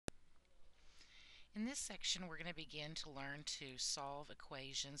this section, we're going to begin to learn to solve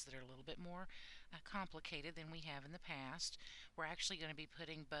equations that are a little bit more complicated than we have in the past. We're actually going to be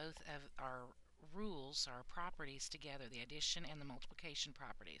putting both of our rules, our properties together, the addition and the multiplication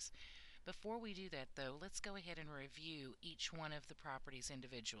properties. Before we do that, though, let's go ahead and review each one of the properties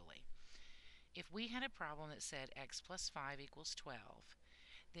individually. If we had a problem that said x plus 5 equals 12,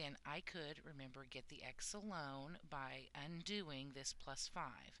 then I could, remember, get the x alone by undoing this plus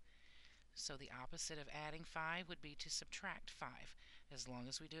 5. So the opposite of adding 5 would be to subtract 5. As long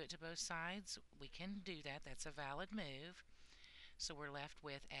as we do it to both sides, we can do that. That's a valid move. So we're left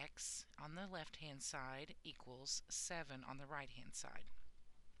with x on the left-hand side equals 7 on the right-hand side.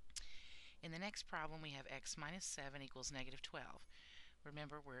 In the next problem, we have x minus 7 equals negative 12.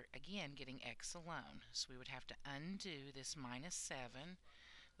 Remember, we're again getting x alone. So we would have to undo this minus 7,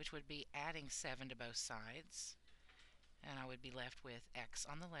 which would be adding 7 to both sides. And I would be left with x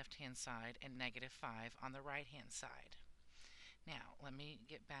on the left-hand side and negative 5 on the right-hand side. Now, let me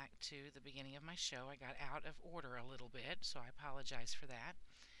get back to the beginning of my show. I got out of order a little bit, so I apologize for that.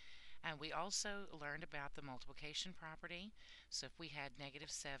 And we also learned about the multiplication property. So if we had negative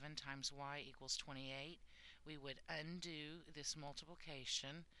 7 times y equals 28, we would undo this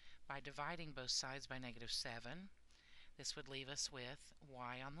multiplication by dividing both sides by negative 7. This would leave us with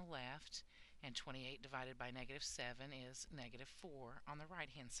y on the left, and 28 divided by negative 7 is negative 4 on the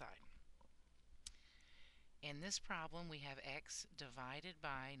right-hand side. In this problem, we have x divided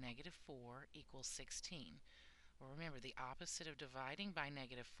by negative 4 equals 16. Well, remember, the opposite of dividing by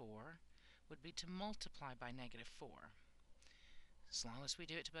negative 4 would be to multiply by negative 4. As long as we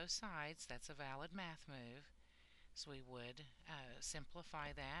do it to both sides, that's a valid math move. So we would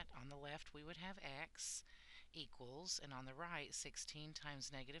simplify that. On the left, we would have x equals, and on the right, 16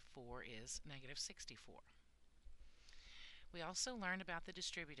 times negative 4 is negative 64. We also learned about the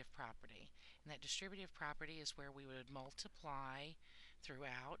distributive property. And that distributive property is where we would multiply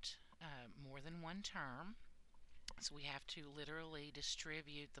throughout more than one term. So we have to literally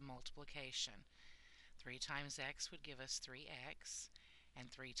distribute the multiplication. 3 times x would give us 3x, and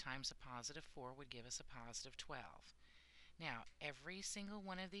 3 times a positive 4 would give us a positive 12. Now, every single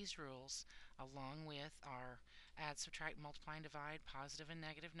one of these rules, along with our add, subtract, multiply, and divide, positive and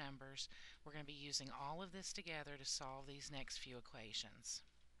negative numbers, we're going to be using all of this together to solve these next few equations.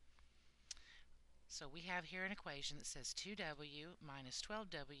 So we have here an equation that says 2w minus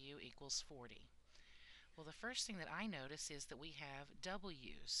 12w equals 40. Well, the first thing that I notice is that we have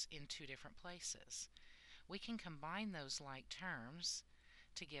w's in two different places. We can combine those like terms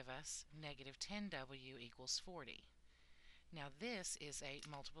to give us negative 10w equals 40. Now this is a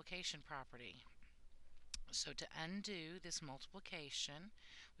multiplication property. So to undo this multiplication,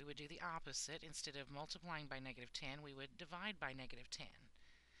 we would do the opposite. Instead of multiplying by negative 10, we would divide by negative 10.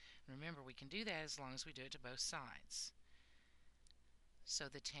 Remember, we can do that as long as we do it to both sides. So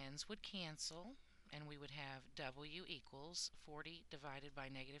the 10s would cancel, and we would have w equals 40 divided by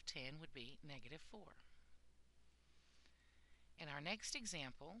negative 10 would be negative 4. In our next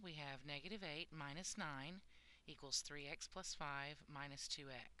example, we have negative 8 minus 9 equals 3x plus 5 minus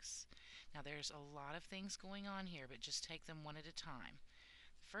 2x. Now there's a lot of things going on here, but just take them one at a time.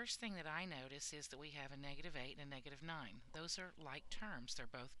 The first thing that I notice is that we have a negative 8 and a negative 9. Those are like terms. They're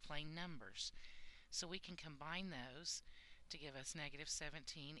both plain numbers. So we can combine those to give us negative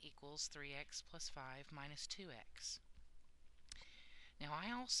 17 equals 3x plus 5 minus 2x. Now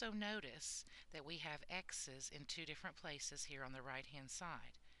I also notice that we have x's in two different places here on the right-hand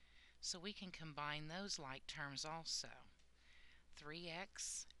side. So we can combine those like terms also.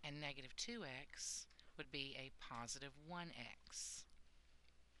 3x and negative 2x would be a positive 1x.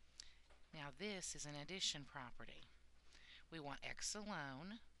 Now this is an addition property. We want x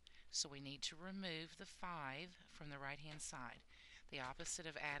alone, so we need to remove the 5 from the right-hand side. The opposite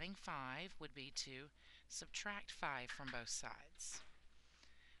of adding 5 would be to subtract 5 from both sides.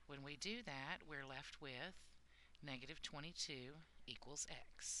 When we do that, we're left with negative 22 equals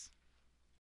x.